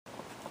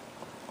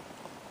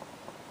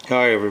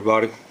Hi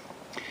everybody,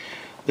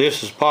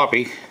 this is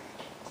Poppy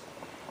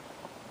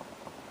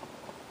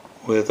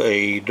with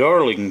a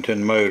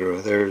Darlington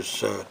motor.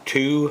 There's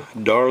two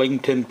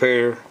Darlington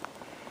pair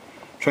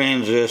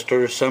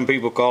transistors, some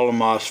people call them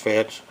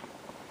MOSFETs,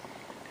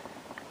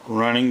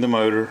 running the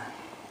motor.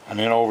 And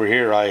then over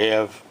here I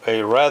have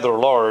a rather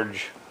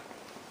large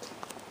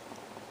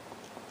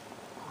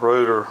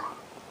rotor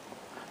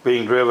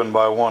being driven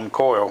by one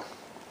coil.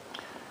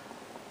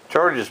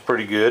 Charges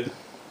pretty good.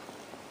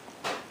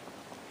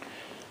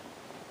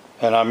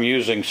 And I'm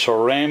using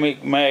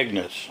ceramic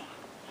magnets.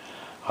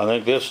 I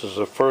think this is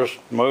the first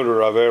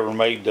motor I've ever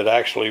made that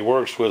actually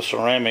works with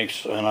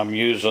ceramics, and I'm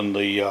using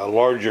the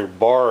larger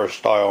bar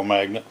style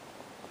magnet.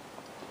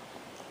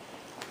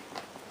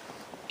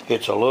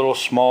 It's a little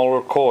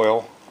smaller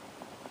coil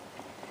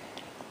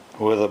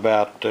with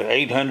about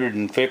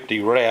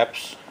 850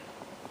 wraps,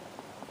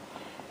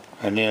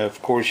 and then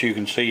of course you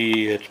can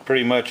see it's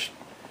pretty much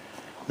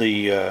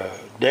the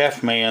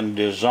DaftMan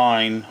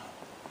design.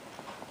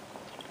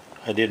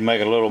 I did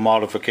make a little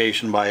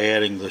modification by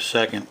adding the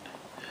second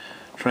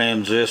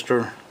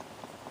transistor,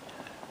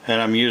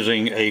 and I'm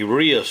using a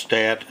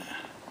rheostat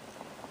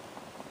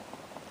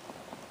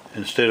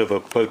instead of a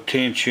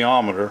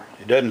potentiometer.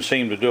 It doesn't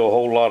seem to do a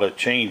whole lot of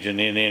changing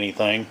in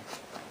anything,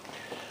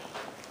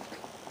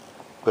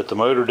 but the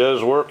motor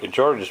does work. It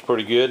charges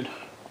pretty good.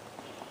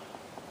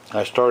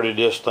 I started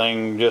this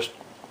thing just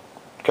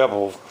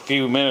a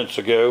few minutes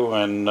ago,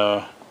 and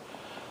the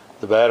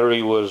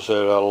battery was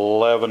at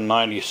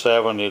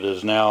 1197. It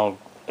is now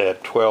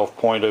at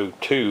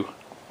 12.02.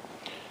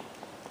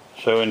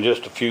 So in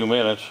just a few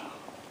minutes,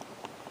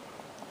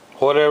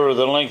 whatever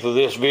the length of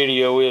this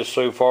video is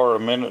so far,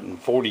 1 minute and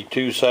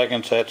 42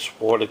 seconds, that's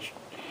what it's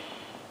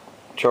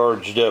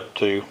charged up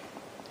to.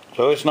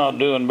 So it's not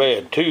doing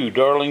bad. Two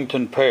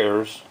Darlington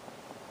pairs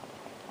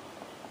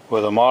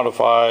with a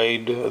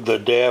modified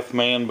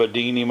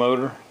theDaftman-Bedini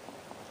motor.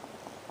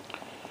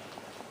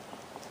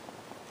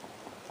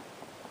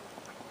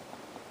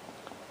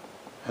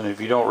 And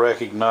if you don't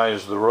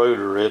recognize the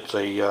rotor, it's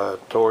a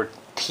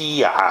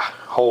tortilla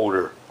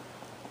holder.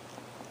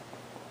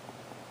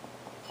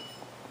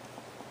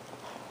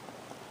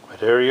 But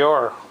there you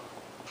are.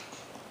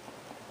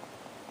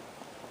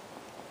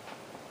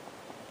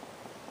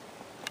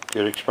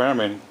 Good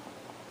experimenting.